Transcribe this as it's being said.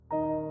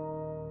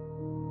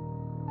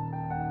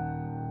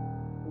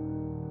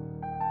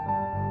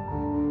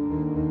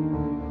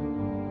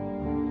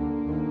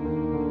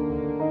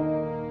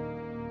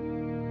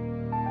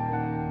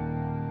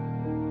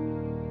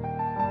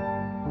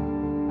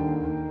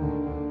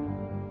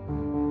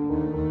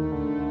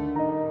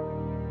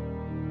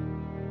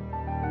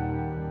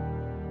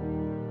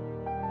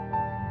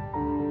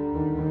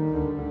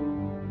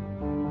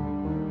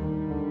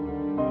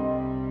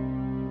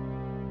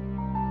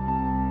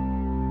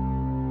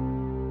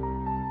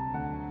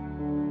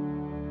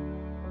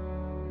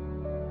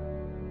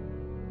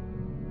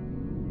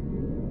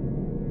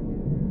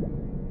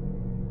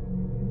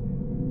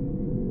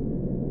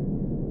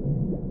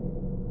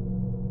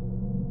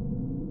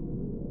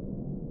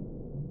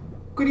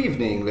Good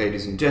evening,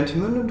 ladies and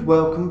gentlemen, and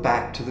welcome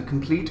back to the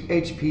Complete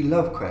H.P.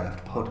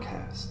 Lovecraft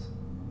podcast.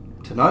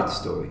 Tonight's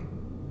story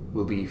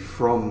will be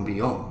From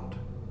Beyond.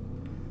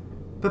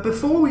 But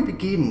before we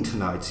begin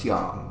tonight's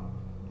yarn,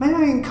 may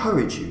I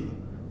encourage you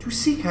to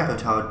seek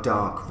out our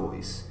dark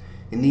voice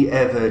in the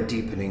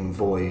ever-deepening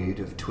void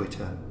of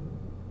Twitter.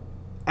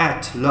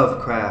 At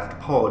Lovecraft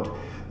Pod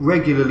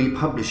regularly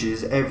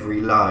publishes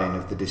every line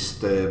of the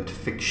disturbed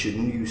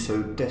fiction you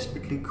so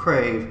desperately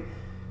crave.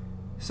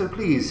 So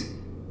please,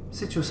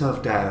 sit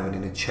yourself down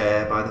in a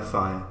chair by the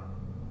fire,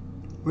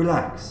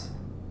 relax,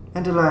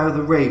 and allow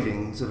the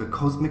ravings of a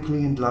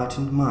cosmically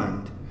enlightened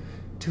mind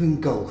to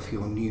engulf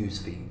your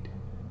newsfeed.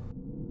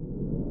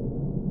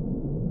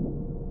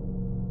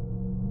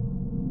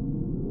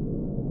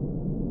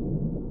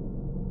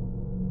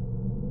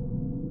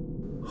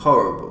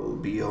 Horrible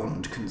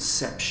beyond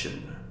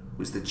conception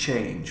was the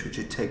change which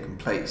had taken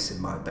place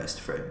in my best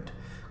friend,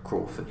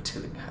 Crawford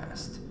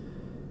Tillinghast.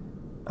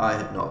 I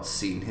had not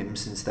seen him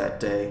since that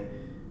day,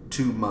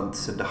 2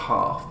 months and a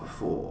half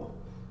before,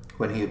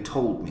 when he had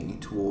told me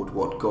toward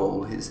what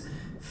goal his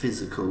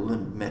physical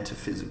and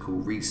metaphysical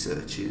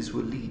researches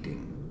were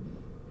leading.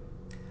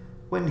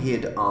 When he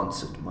had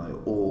answered my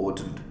awed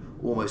and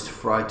almost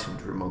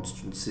frightened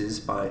remonstrances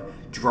by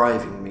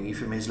driving me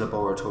from his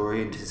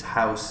laboratory and his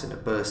house in a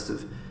burst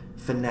of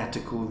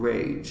fanatical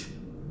rage,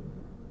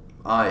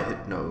 I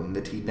had known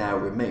that he now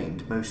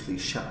remained mostly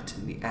shut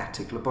in the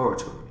attic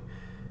laboratory,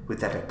 with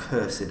that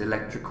accursed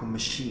electrical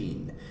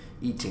machine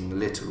eating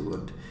little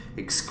and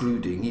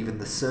excluding even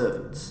the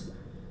servants.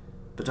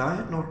 But I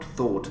had not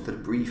thought that a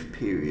brief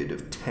period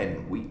of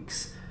 10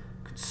 weeks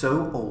could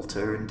so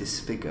alter and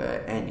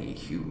disfigure any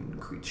human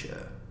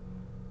creature.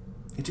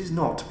 It is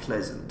not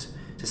pleasant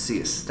to see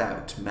a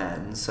stout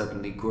man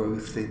suddenly grow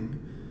thin,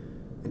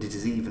 and it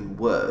is even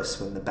worse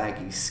when the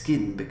baggy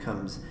skin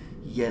becomes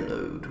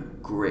yellowed or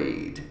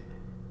greyed,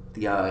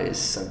 the eyes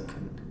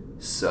sunken,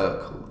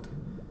 circled,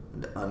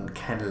 and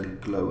uncannily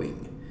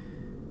glowing,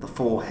 the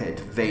forehead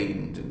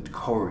veined and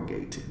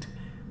corrugated,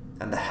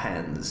 and the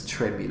hands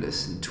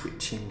tremulous and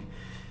twitching.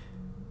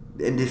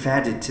 And if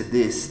added to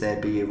this there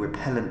be a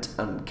repellent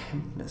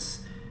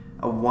unkemptness,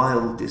 a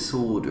wild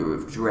disorder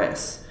of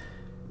dress,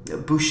 a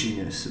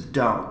bushiness of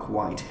dark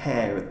white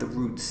hair at the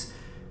roots,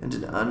 and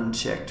an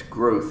unchecked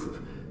growth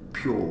of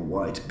pure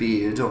white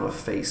beard on a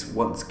face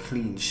once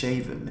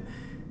clean-shaven,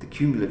 the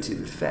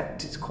cumulative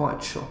effect is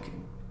quite shocking.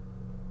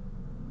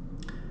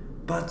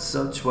 But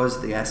such was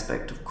the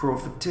aspect of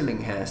Crawford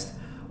Tillinghast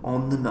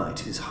on the night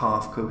his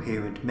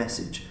half-coherent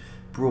message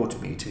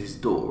brought me to his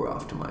door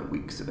after my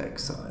weeks of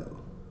exile.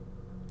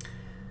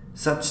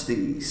 Such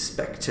the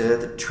spectre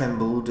that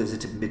trembled as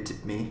it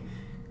admitted me,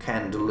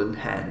 candle in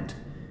hand,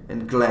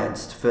 and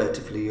glanced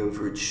furtively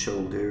over its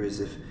shoulder as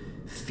if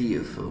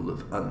fearful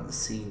of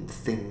unseen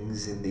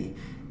things in the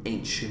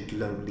ancient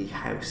lonely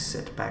house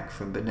set back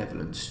from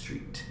Benevolent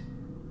Street.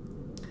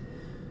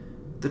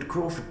 That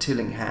Crawford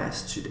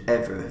Tillinghast should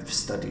ever have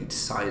studied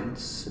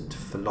science and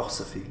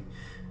philosophy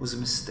was a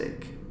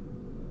mistake.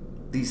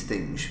 These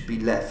things should be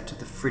left to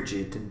the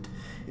frigid and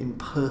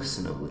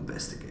impersonal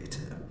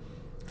investigator,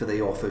 for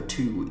they offer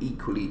two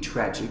equally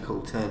tragic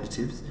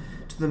alternatives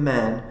to the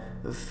man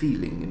of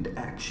feeling and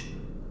action: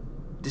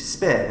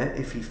 despair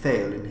if he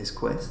fail in his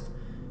quest,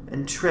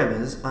 and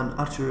tremors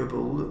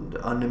unutterable and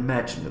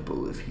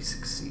unimaginable if he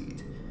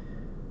succeed.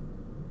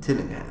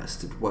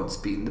 Tillinghast had once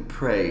been the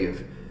prey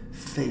of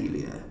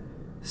failure,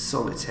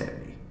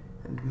 solitary,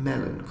 and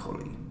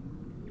melancholy.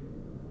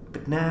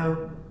 But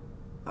now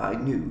I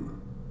knew,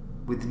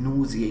 with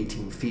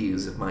nauseating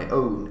fears of my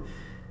own,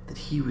 that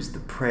he was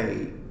the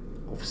prey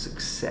of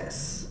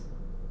success.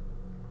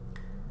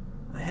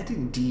 I had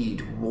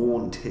indeed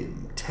warned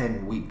him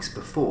 10 weeks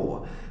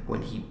before,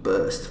 when he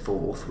burst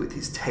forth with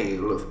his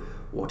tale of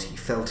what he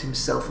felt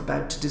himself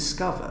about to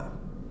discover.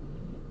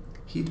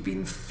 He had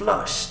been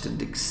flushed and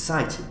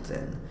excited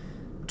then,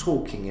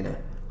 talking in a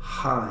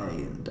high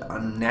and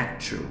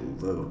unnatural,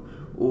 though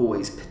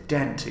always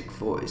pedantic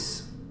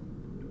voice.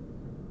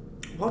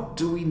 "What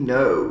do we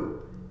know,"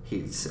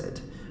 he had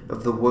said,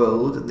 "of the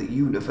world and the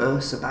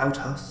universe about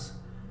us?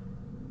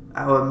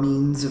 Our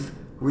means of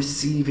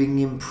receiving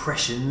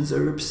impressions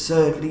are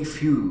absurdly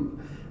few,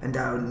 and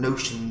our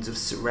notions of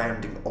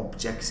surrounding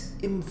objects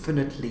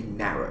infinitely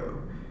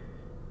narrow.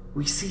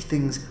 We see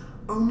things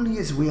only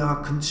as we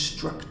are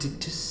constructed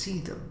to see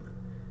them,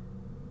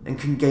 and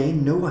can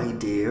gain no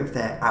idea of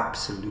their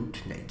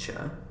absolute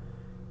nature.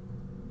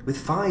 With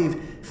 5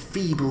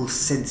 feeble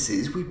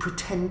senses we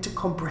pretend to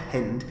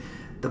comprehend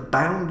the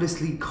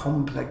boundlessly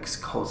complex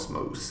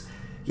cosmos,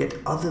 yet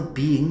other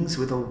beings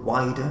with a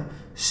wider,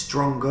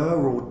 stronger,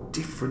 or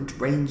different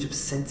range of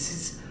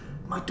senses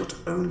might not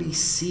only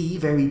see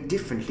very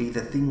differently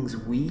the things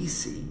we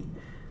see,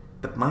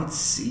 but might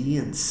see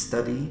and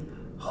study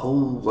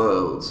whole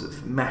worlds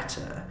of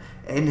matter,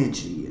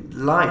 energy, and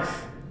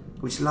life,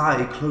 which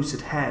lie close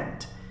at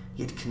hand,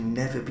 yet can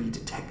never be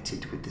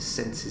detected with the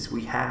senses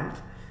we have.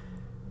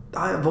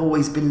 I have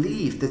always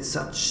believed that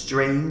such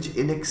strange,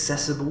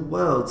 inaccessible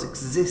worlds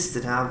exist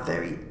at our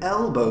very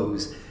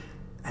elbows,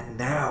 And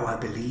now I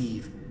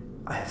believe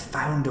I have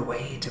found a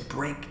way to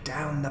break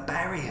down the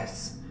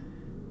barriers.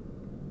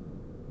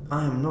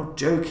 I am not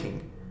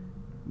joking.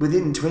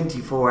 Within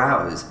 24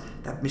 hours,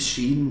 that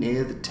machine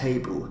near the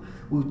table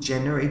will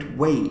generate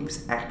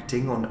waves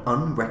acting on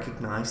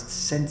unrecognized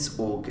sense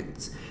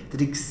organs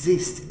that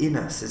exist in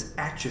us as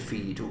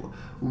atrophied or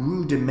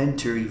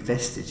rudimentary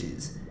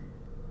vestiges.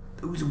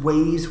 Those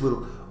waves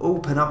will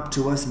open up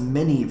to us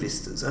many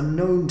vistas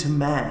unknown to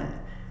man,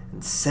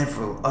 and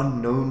several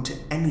unknown to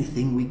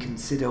anything we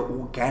consider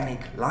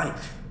organic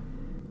life.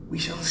 We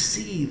shall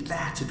see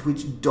that at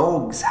which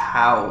dogs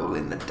howl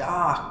in the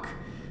dark,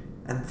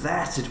 and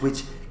that at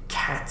which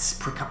cats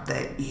prick up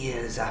their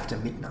ears after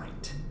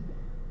midnight.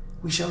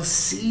 We shall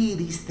see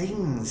these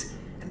things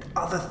and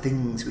other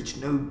things which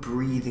no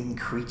breathing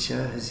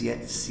creature has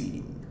yet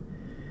seen.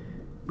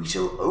 We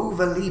shall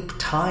overleap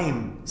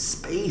time,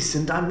 space,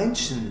 and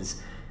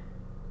dimensions,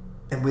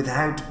 and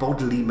without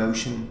bodily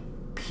motion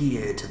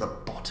peer to the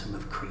bottom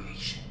of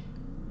creation.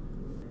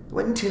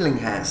 When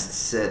Tillinghast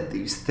said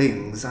these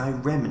things, I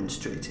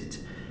remonstrated,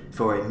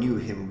 for I knew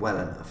him well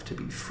enough to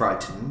be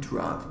frightened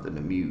rather than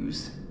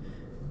amused.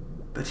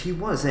 But he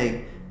was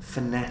a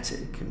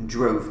fanatic and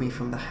drove me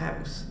from the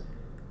house.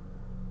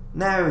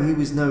 Now he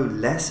was no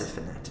less a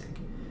fanatic,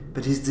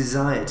 but his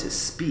desire to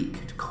speak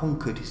had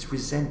conquered his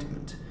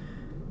resentment,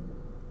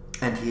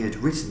 and he had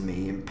written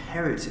me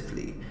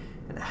imperatively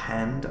in a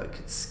hand I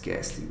could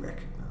scarcely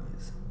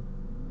recognize.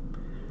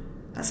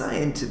 As I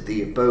entered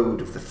the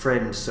abode of the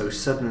friend so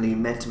suddenly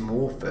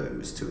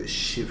metamorphosed to a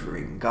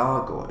shivering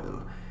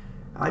gargoyle,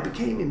 I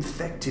became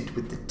infected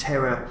with the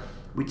terror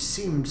which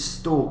seemed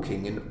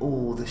stalking in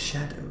all the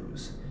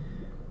shadows.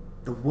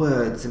 The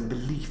words and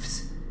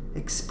beliefs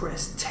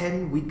expressed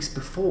 10 weeks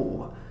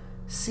before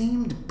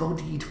seemed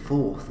bodied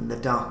forth in the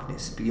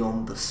darkness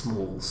beyond the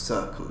small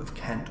circle of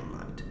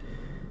candlelight,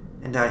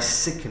 and I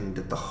sickened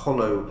at the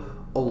hollow,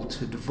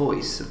 altered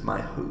voice of my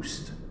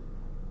host.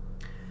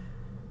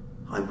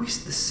 I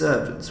wished the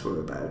servants were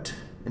about,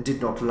 and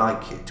did not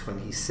like it when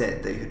he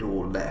said they had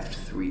all left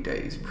 3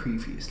 days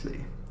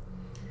previously.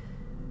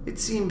 It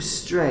seemed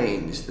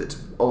strange that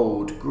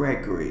old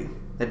Gregory,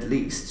 at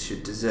least,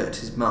 should desert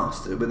his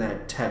master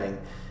without telling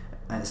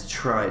as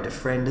tried a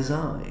friend as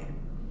I.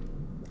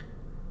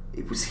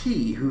 It was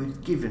he who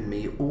had given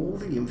me all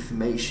the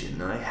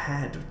information I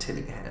had of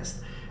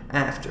Tillinghast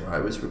after I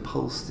was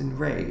repulsed in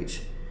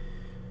rage.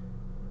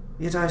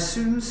 Yet I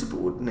soon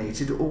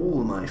subordinated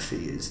all my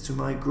fears to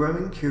my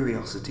growing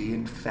curiosity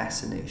and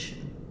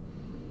fascination.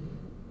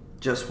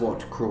 Just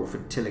what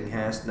Crawford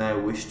Tillinghast now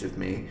wished of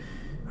me,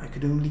 I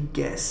could only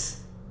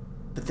guess,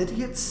 but that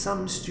he had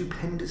some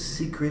stupendous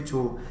secret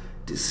or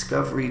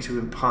discovery to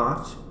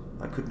impart,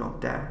 I could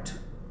not doubt.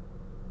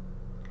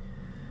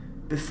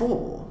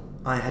 Before,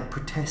 I had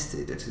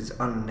protested at his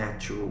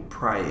unnatural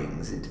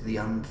pryings into the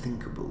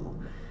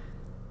unthinkable.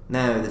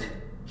 Now that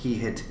he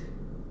had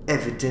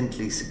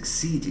evidently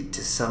succeeded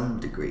to some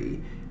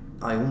degree,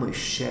 I almost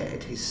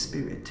shared his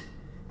spirit,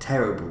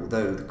 terrible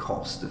though the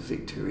cost of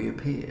victory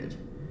appeared.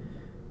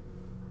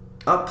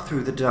 Up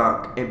through the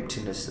dark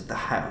emptiness of the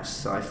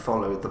house, I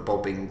followed the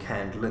bobbing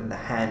candle in the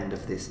hand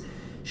of this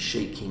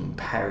shaking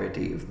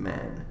parody of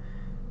man.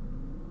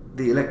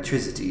 The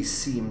electricity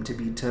seemed to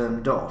be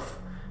turned off,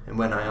 and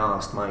when I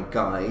asked my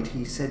guide,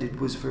 he said it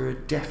was for a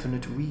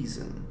definite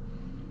reason.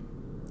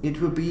 It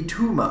would be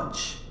too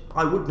much.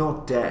 I would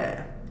not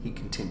dare, he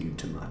continued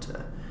to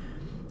mutter.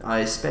 I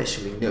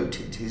especially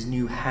noted his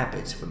new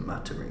habit for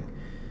muttering,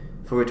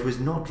 for it was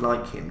not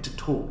like him to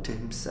talk to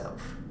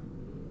himself.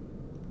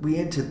 We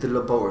entered the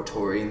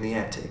laboratory in the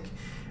attic,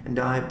 and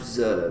I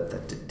observed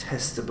that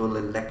detestable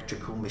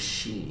electrical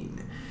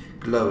machine,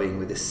 glowing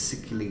with a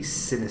sickly,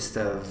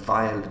 sinister,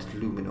 violet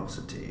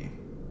luminosity.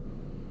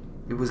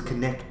 It was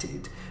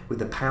connected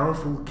with a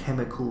powerful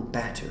chemical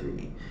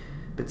battery,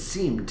 but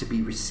seemed to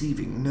be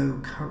receiving no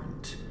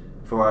current,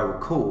 for I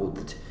recalled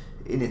that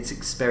in its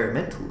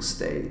experimental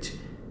stage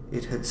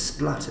it had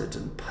spluttered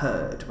and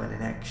purred when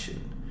in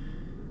action.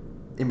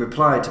 In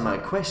reply to my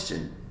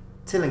question,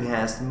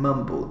 Tillinghast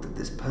mumbled that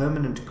this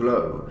permanent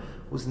glow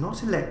was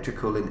not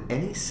electrical in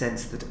any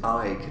sense that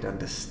I could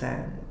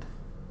understand.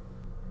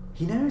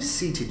 He now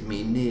seated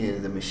me near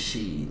the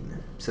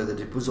machine, so that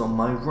it was on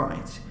my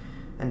right,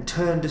 and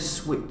turned a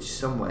switch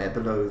somewhere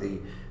below the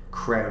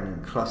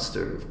crowning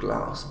cluster of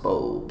glass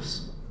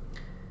bulbs.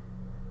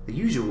 The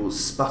usual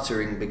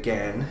sputtering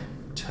began,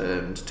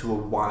 turned to a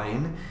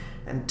whine,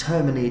 and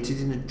terminated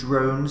in a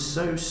drone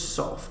so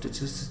soft as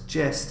to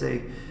suggest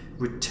a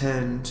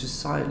return to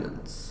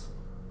silence.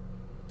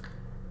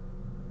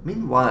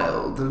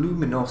 Meanwhile, the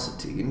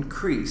luminosity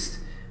increased,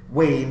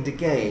 waned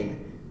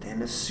again,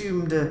 then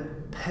assumed a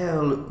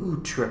pale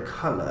outre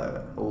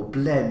colour, or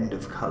blend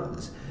of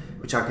colours,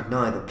 which I could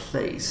neither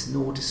place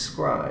nor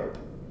describe.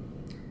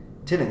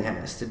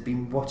 Tillinghast had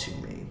been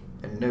watching me,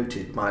 and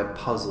noted my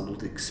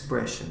puzzled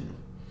expression.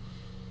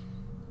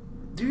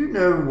 "Do you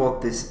know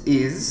what this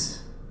is?"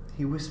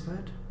 he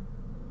whispered.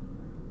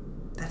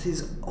 "That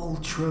is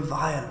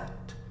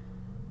ultraviolet."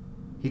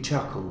 He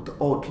chuckled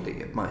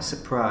oddly at my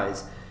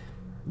surprise.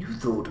 You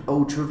thought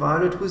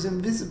ultraviolet was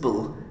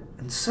invisible,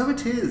 and so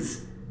it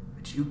is.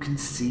 But you can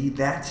see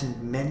that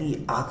and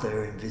many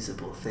other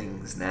invisible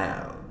things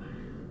now.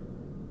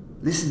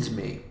 Listen to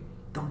me.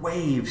 The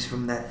waves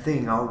from that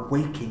thing are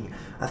waking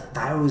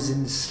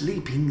 1,000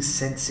 sleeping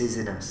senses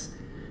in us.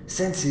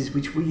 Senses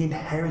which we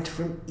inherit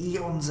from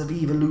eons of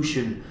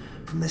evolution,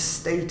 from the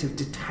state of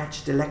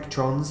detached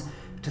electrons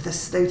to the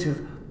state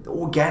of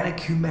organic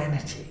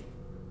humanity.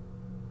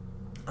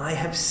 I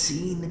have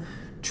seen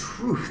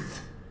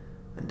truth,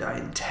 and I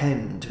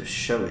intend to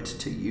show it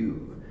to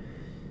you.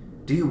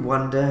 Do you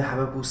wonder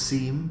how it will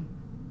seem?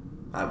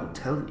 I will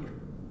tell you.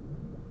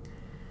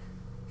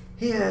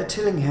 Here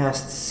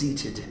Tillinghast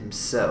seated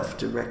himself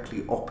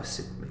directly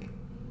opposite me,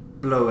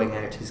 blowing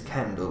out his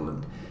candle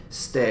and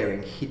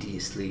staring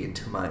hideously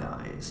into my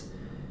eyes.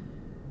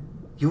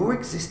 Your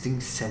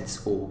existing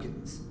sense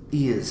organs,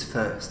 ears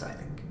first, I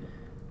think,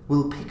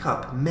 will pick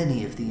up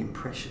many of the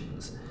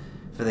impressions,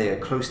 for they are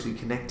closely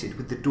connected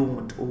with the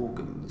dormant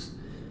organs.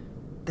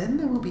 Then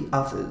there will be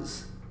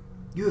others.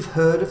 You have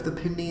heard of the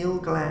pineal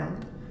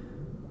gland?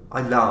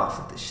 I laugh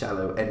at the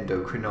shallow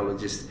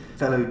endocrinologist,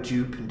 fellow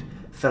dupe and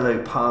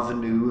fellow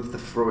parvenu of the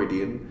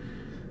Freudian.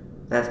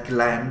 That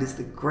gland is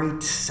the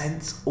great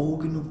sense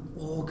organ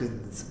of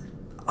organs.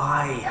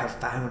 I have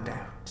found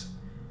out.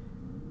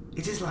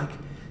 It is like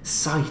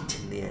sight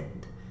in the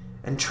end,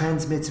 and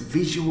transmits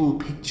visual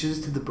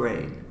pictures to the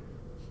brain.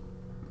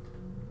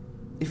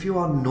 If you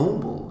are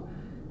normal,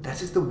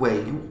 that is the way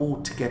you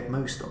ought to get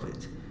most of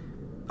it.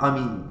 I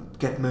mean,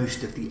 get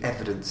most of the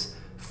evidence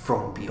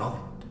from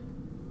beyond.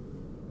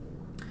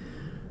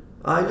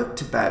 I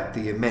looked about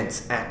the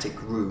immense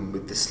attic room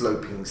with the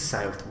sloping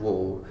south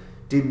wall,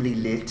 dimly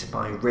lit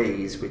by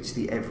rays which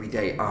the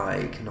everyday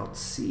eye cannot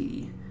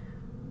see.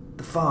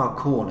 The far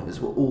corners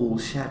were all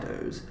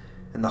shadows,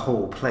 and the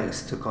whole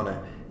place took on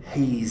a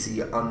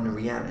hazy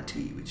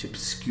unreality which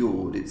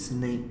obscured its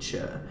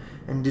nature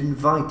and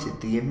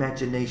invited the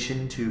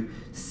imagination to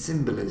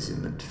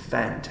symbolism and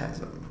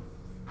phantasm.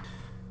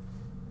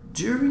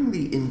 During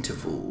the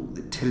interval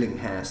that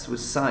Tillinghast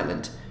was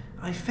silent,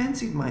 I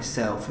fancied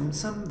myself in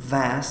some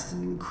vast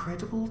and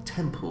incredible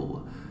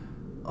temple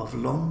of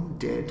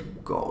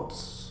long-dead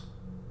gods,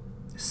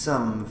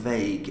 some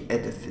vague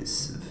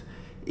edifice of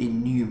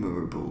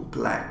innumerable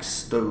black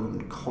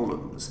stone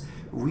columns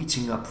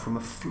reaching up from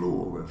a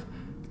floor of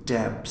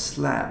damp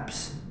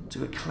slabs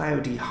to a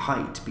cloudy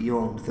height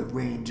beyond the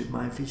range of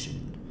my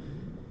vision.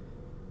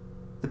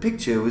 The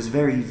picture was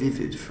very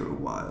vivid for a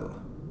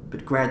while,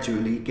 but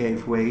gradually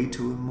gave way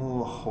to a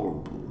more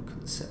horrible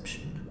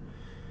conception.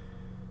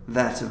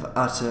 That of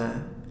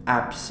utter,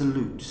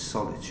 absolute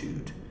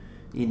solitude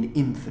in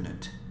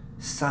infinite,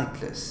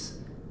 sightless,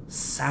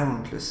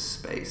 soundless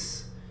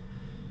space.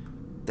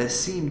 There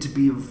seemed to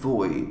be a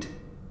void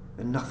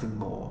and nothing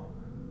more,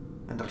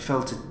 and I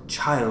felt a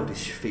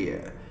childish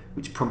fear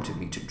which prompted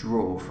me to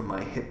draw from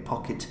my hip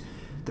pocket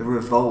the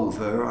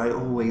revolver I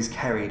always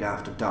carried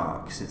after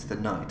dark since the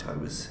night I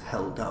was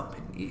held up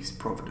in East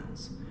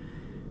Providence.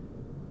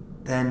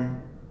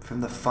 Then,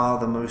 from the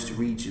farthermost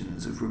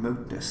regions of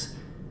remoteness,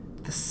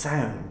 the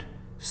sound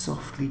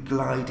softly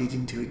glided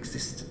into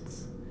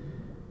existence.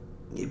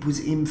 It was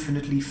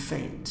infinitely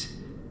faint,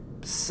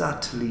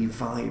 subtly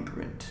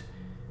vibrant,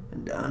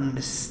 and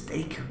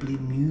unmistakably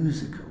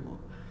musical,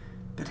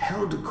 but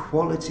held a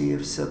quality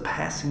of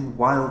surpassing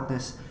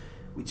wildness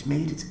which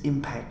made its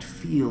impact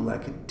feel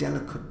like a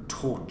delicate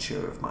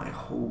torture of my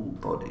whole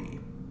body.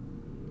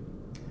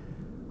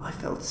 I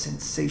felt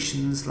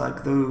sensations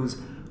like those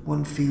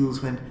one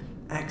feels when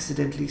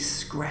accidentally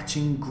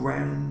scratching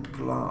ground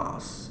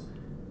glass.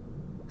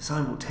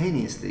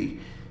 Simultaneously,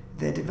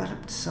 there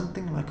developed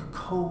something like a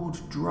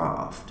cold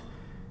draught,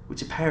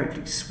 which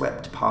apparently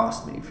swept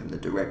past me from the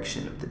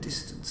direction of the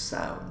distant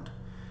sound.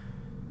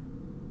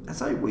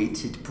 As I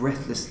waited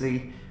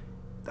breathlessly,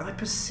 I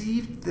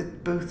perceived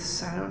that both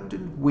sound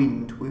and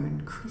wind were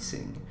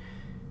increasing,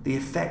 the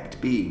effect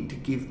being to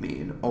give me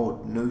an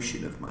odd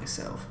notion of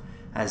myself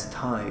as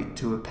tied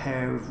to a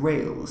pair of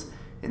rails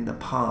in the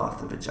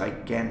path of a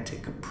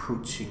gigantic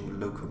approaching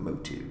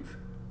locomotive.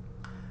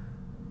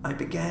 I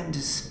began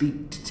to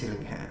speak to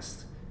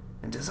Tillinghast,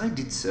 and as I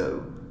did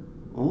so,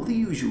 all the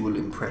usual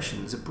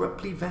impressions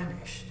abruptly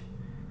vanished.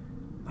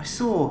 I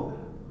saw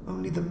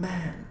only the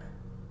man,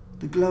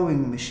 the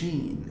glowing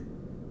machine,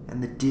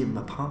 and the dim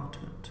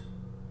apartment.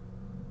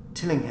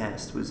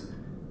 Tillinghast was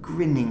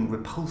grinning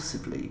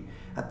repulsively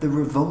at the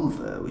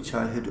revolver which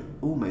I had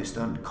almost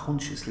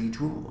unconsciously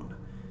drawn,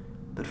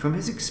 but from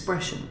his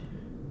expression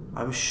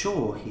I was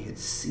sure he had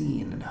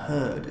seen and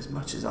heard as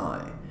much as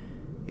I,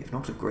 if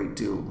not a great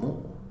deal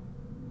more.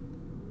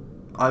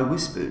 I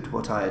whispered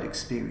what I had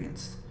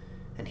experienced,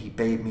 and he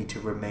bade me to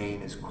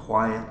remain as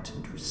quiet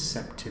and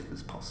receptive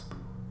as possible.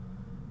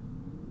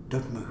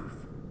 "Don't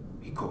move,"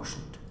 he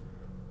cautioned,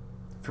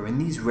 "for in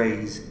these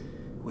rays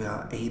we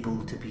are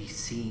able to be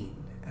seen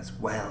as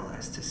well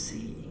as to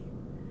see.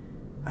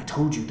 I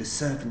told you the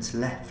servants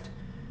left,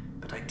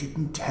 but I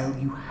didn't tell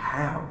you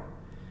how.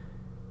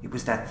 It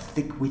was that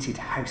thick-witted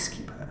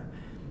housekeeper.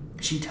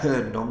 She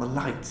turned on the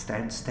lights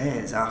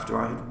downstairs after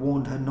I had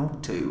warned her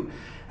not to,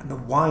 and the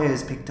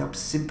wires picked up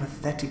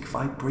sympathetic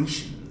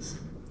vibrations.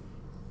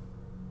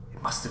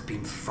 It must have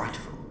been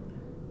frightful.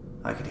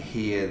 I could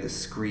hear the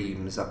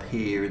screams up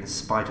here in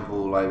spite of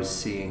all I was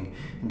seeing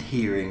and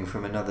hearing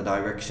from another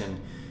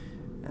direction,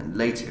 and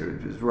later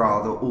it was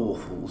rather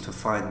awful to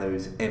find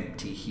those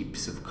empty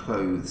heaps of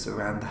clothes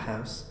around the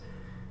house.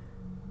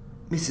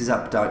 Mrs.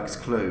 Updike's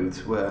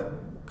clothes were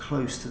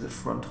close to the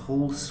front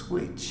hall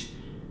switch.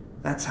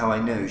 That's how I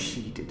know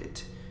she did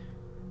it.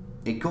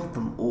 It got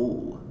them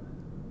all,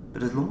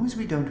 but as long as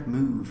we don't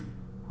move,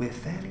 we're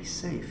fairly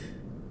safe.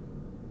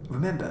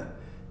 Remember,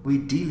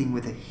 we're dealing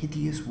with a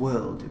hideous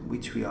world in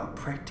which we are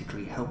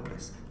practically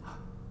helpless.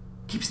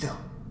 Keep still.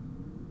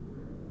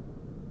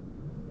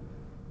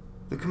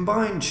 The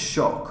combined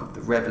shock of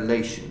the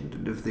revelation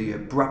and of the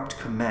abrupt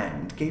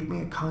command gave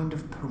me a kind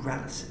of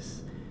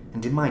paralysis,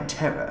 and in my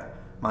terror,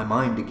 my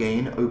mind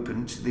again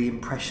opened to the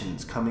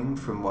impressions coming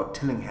from what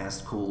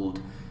Tillinghast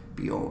called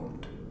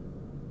beyond.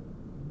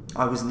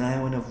 I was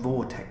now in a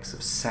vortex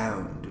of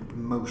sound and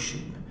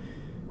motion,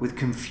 with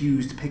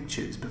confused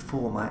pictures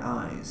before my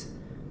eyes.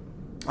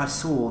 I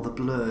saw the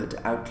blurred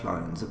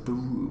outlines of the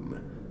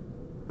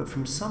room, but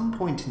from some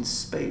point in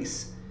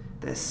space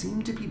there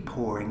seemed to be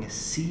pouring a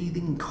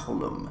seething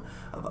column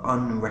of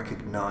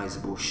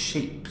unrecognizable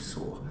shapes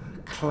or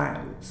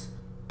clouds,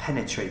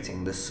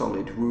 penetrating the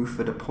solid roof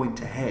at a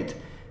point ahead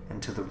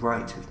and to the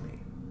right of me.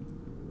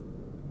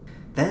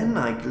 Then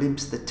I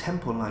glimpsed the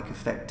temple-like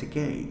effect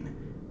again,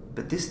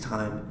 but this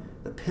time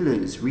the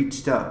pillars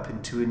reached up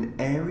into an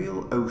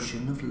aerial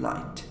ocean of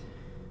light,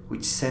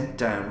 which sent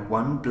down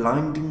one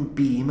blinding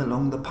beam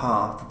along the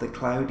path of the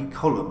cloudy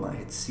column I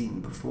had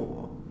seen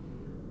before.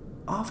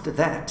 After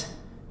that,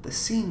 the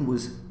scene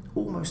was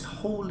almost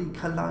wholly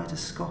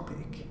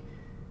kaleidoscopic,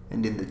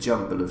 and in the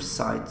jumble of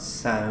sights,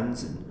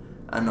 sounds, and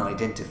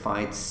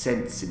unidentified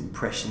sense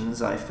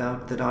impressions, I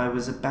felt that I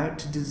was about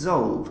to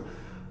dissolve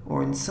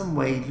or in some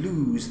way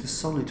lose the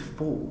solid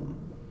form.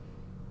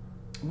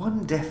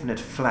 One definite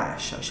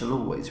flash I shall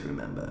always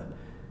remember.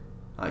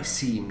 I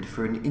seemed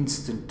for an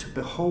instant to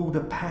behold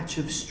a patch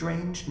of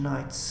strange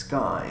night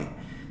sky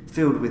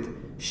filled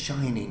with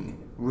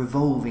shining,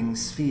 revolving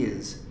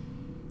spheres,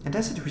 and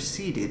as it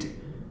receded,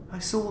 I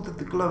saw that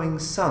the glowing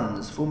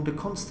suns formed a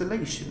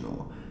constellation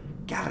or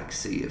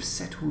galaxy of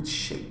settled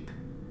shape.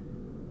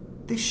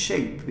 This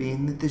shape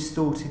being the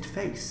distorted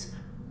face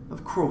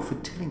of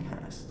Crawford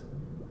Tillinghast.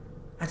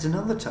 At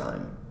another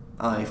time,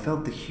 I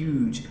felt the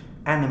huge,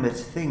 animate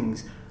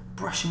things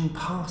brushing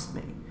past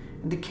me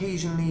and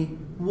occasionally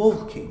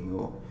walking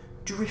or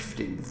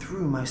drifting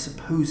through my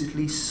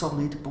supposedly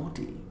solid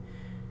body.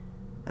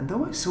 And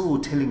though I saw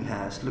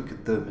Tillinghast look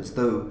at them as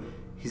though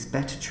his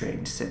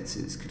better-trained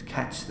senses could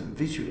catch them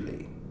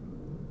visually,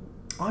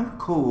 I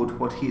recalled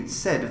what he had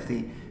said of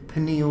the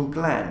pineal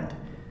gland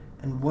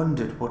and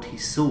wondered what he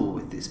saw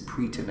with this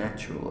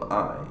preternatural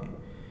eye.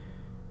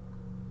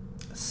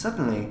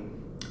 Suddenly,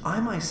 I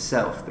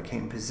myself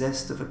became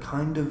possessed of a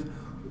kind of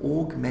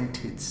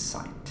augmented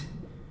sight.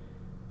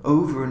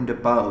 Over and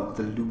above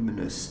the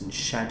luminous and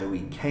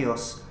shadowy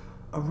chaos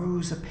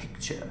arose a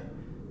picture,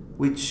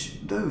 which,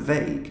 though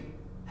vague,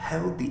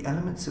 held the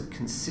elements of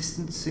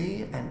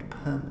consistency and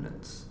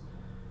permanence.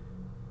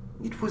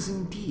 It was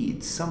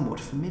indeed somewhat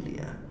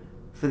familiar,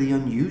 for the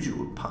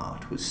unusual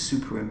part was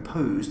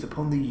superimposed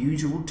upon the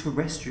usual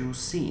terrestrial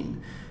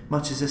scene,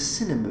 much as a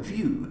cinema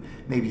view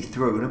may be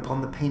thrown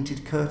upon the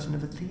painted curtain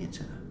of a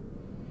theatre.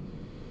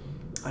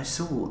 I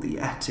saw the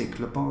attic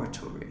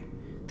laboratory,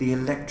 the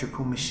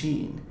electrical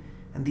machine,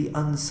 and the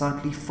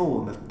unsightly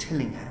form of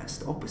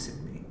Tillinghast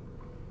opposite me.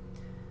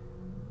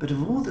 But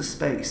of all the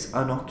space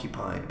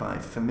unoccupied by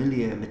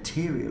familiar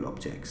material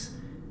objects,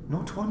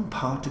 not one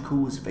particle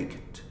was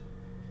vacant.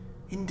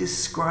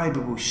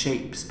 Indescribable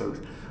shapes,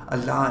 both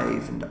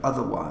alive and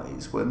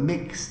otherwise, were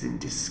mixed in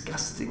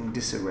disgusting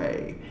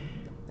disarray,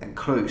 and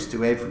close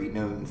to every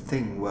known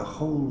thing were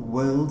whole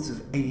worlds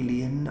of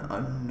alien,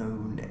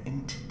 unknown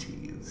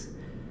entities.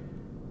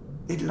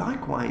 It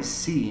likewise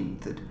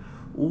seemed that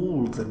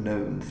all the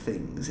known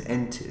things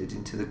entered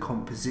into the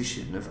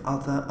composition of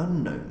other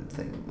unknown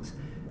things,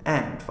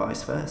 and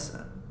vice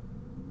versa.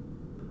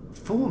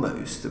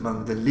 Foremost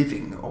among the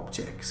living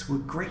objects were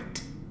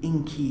great,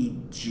 inky,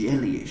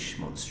 jellyish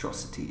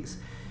monstrosities,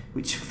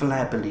 which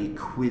flabbily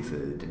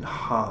quivered in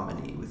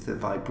harmony with the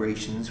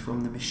vibrations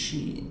from the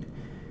machine.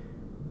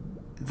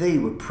 They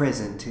were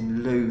present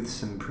in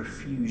loathsome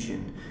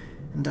profusion,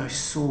 and I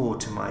saw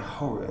to my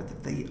horror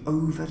that they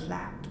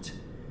overlapped,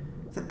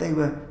 that they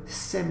were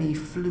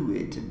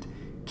semi-fluid and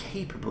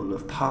capable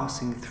of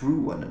passing through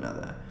one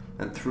another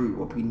and through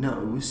what we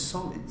know as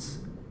solids.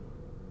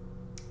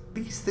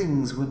 These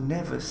things were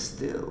never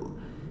still,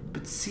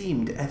 but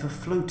seemed ever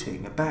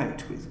floating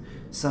about with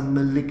some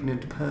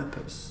malignant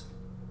purpose.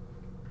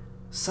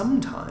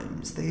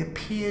 Sometimes they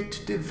appeared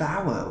to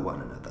devour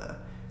one another,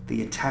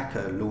 the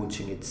attacker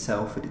launching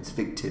itself at its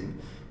victim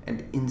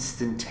and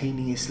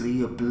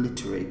instantaneously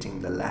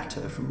obliterating the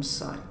latter from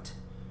sight.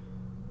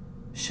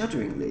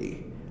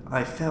 Shudderingly,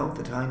 I felt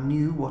that I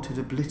knew what had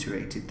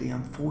obliterated the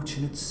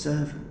unfortunate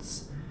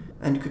servants,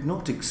 and could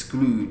not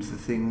exclude the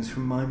things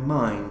from my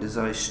mind as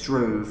I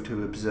strove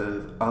to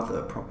observe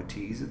other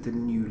properties of the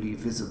newly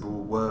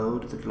visible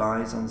world that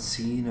lies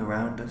unseen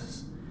around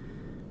us.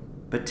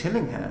 But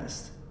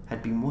Tillinghast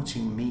had been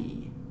watching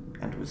me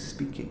and was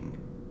speaking.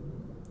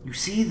 "You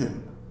see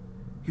them.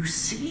 You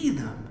see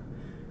them.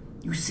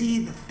 You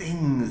see the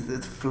things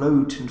that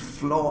float and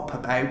flop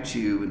about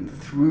you and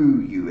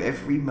through you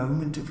every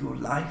moment of your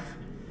life.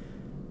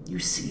 You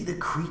see the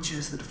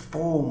creatures that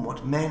form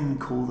what men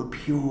call the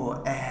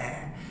pure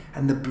air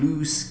and the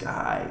blue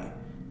sky.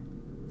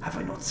 Have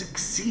I not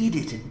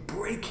succeeded in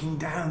breaking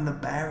down the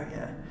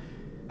barrier?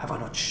 Have I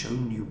not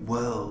shown you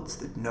worlds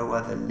that no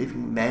other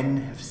living men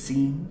have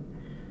seen?"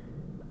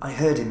 I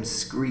heard him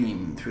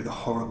scream through the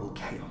horrible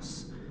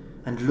chaos,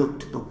 and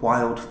looked at the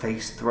wild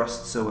face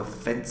thrust so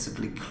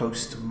offensively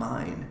close to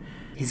mine.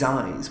 His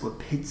eyes were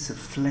pits of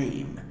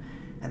flame,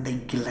 and they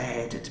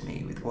glared at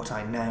me with what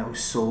I now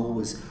saw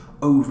was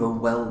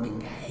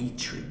overwhelming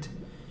hatred.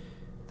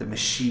 The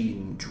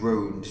machine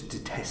droned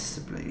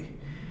detestably.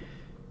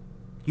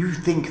 "You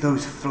think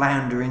those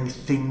floundering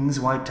things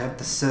wiped out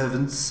the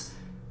servants?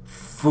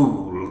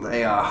 Fool,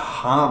 they are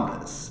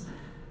harmless.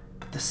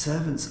 But the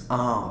servants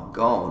are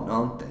gone,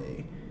 aren't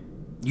they?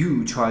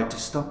 You tried to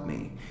stop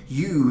me.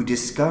 You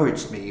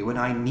discouraged me when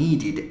I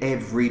needed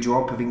every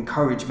drop of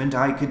encouragement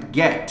I could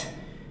get.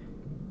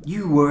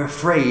 You were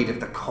afraid of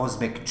the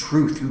cosmic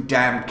truth, you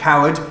damned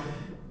coward.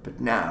 But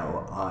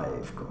now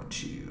I've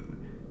got you.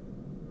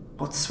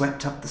 What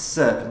swept up the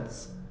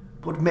servants?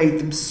 What made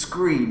them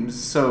scream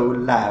so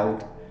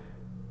loud?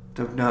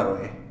 Don't know,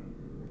 eh?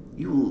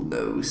 You'll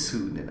know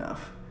soon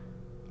enough.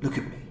 Look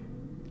at me.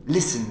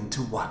 Listen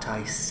to what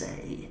I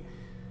say.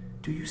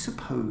 Do you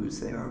suppose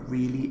there are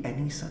really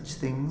any such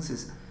things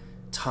as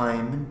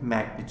time and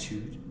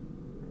magnitude?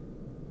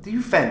 Do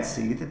you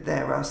fancy that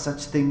there are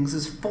such things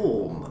as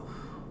form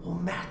or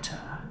matter?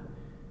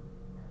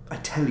 I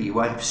tell you,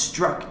 I have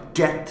struck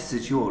depths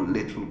that your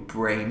little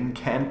brain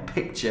can't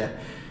picture.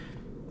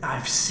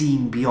 I've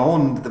seen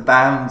beyond the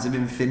bounds of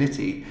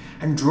infinity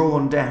and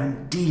drawn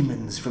down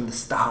demons from the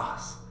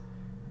stars.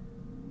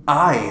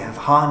 I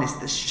have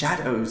harnessed the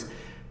shadows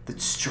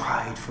that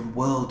stride from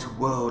world to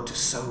world to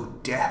sow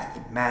death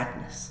and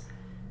madness.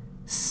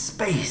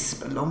 Space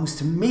belongs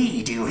to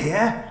me, do you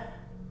hear?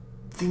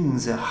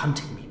 Things are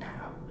hunting me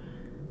now,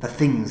 the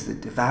things that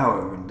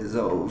devour and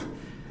dissolve,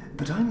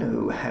 but I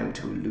know how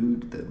to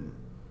elude them.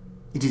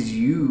 It is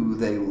you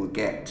they will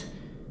get,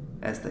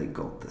 as they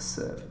got the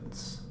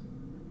servants.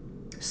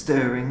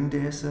 Stirring,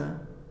 dear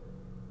sir?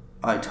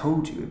 I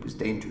told you it was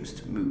dangerous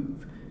to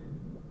move.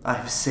 I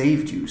have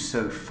saved you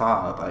so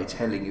far by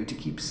telling you to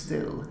keep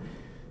still,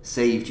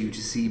 saved you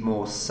to see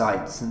more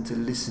sights and to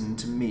listen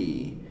to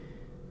me.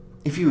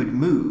 If you had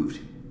moved,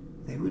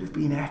 they would have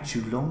been at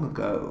you long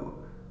ago.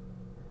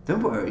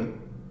 Don't worry,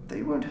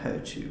 they won't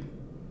hurt you.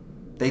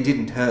 They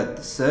didn't hurt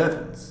the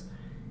servants.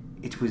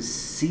 It was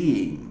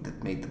seeing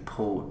that made the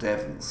poor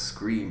devils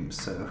scream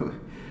so.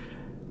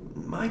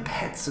 My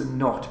pets are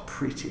not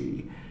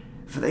pretty,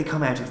 for they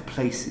come out of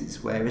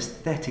places where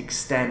aesthetic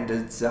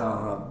standards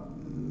are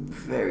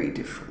very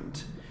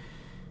different.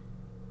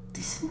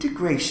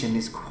 Disintegration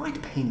is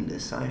quite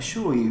painless, I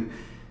assure you,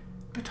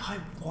 but I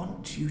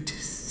want you to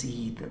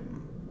see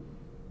them.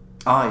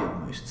 I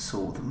almost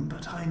saw them,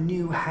 but I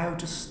knew how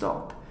to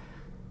stop.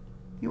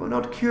 You are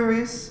not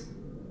curious?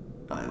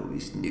 I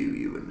always knew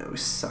you were no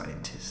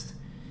scientist.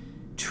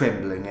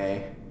 Trembling,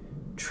 eh?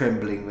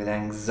 Trembling with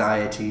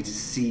anxiety to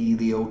see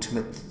the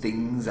ultimate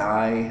things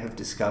I have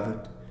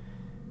discovered.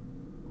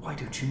 Why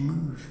don't you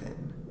move,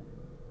 then?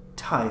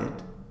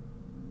 Tired?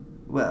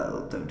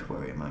 Well, don't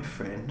worry, my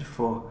friend,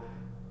 for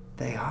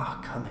they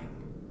are coming.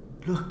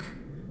 Look!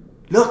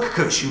 Look,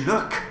 curse you,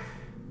 look!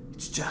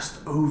 It's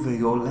just over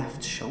your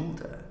left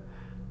shoulder.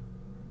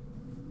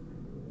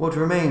 What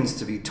remains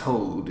to be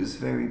told is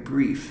very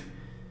brief,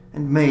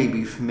 and may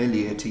be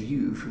familiar to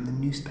you from the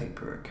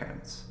newspaper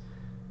accounts.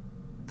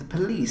 The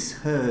police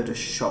heard a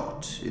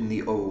shot in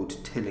the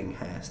old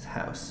Tillinghast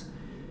house,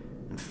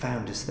 and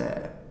found us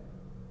there.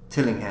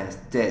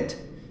 Tillinghast dead,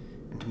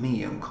 and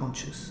me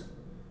unconscious.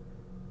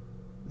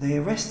 They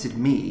arrested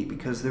me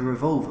because the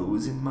revolver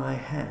was in my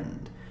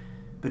hand,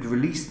 but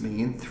released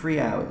me in 3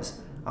 hours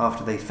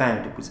after they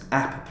found it was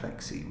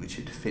apoplexy which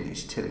had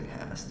finished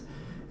Tillinghast,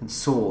 and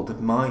saw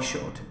that my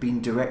shot had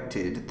been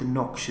directed at the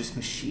noxious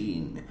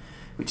machine,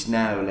 which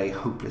now lay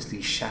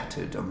hopelessly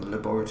shattered on the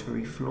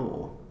laboratory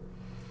floor.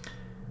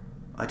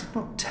 I did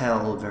not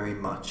tell very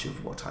much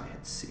of what I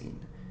had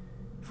seen,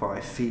 for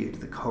I feared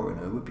the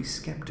coroner would be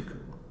sceptical.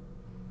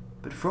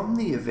 But from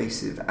the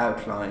evasive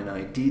outline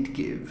I did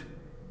give,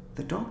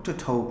 the doctor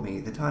told me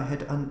that I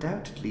had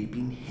undoubtedly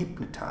been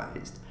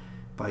hypnotized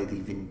by the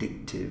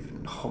vindictive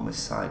and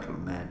homicidal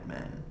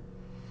madman.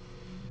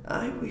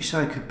 I wish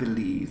I could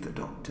believe the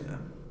doctor.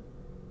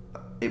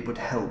 It would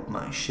help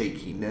my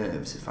shaky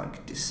nerves if I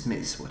could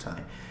dismiss what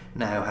I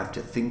now have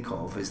to think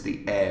of as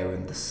the air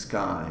and the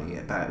sky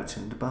about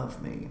and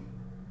above me.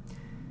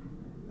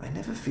 I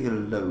never feel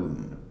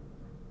alone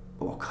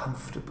or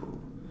comfortable,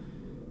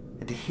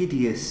 and a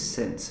hideous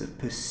sense of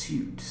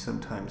pursuit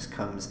sometimes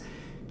comes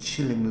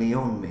chillingly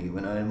on me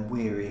when I am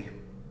weary.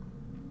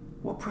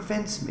 What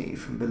prevents me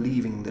from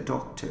believing the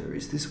doctor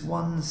is this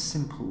one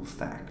simple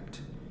fact,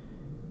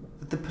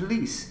 that the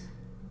police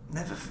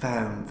never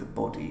found the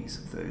bodies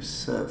of those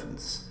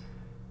servants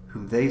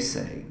whom they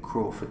say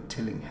Crawford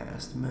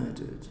Tillinghast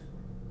murdered.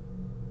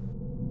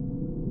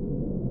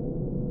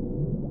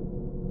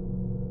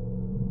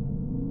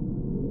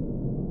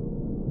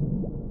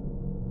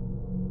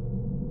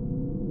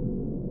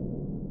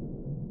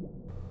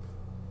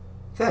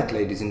 That,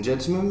 ladies and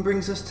gentlemen,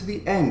 brings us to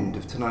the end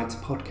of tonight's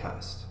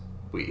podcast.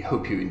 We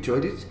hope you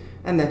enjoyed it,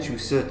 and that you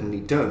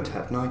certainly don't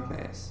have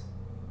nightmares.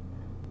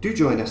 Do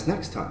join us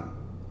next time,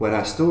 when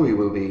our story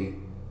will be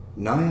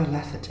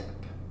Nyarlathotep.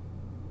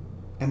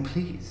 And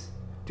please,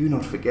 do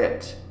not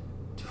forget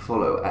to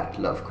follow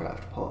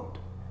 @Lovecraft Pod.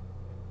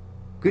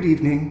 Good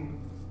evening.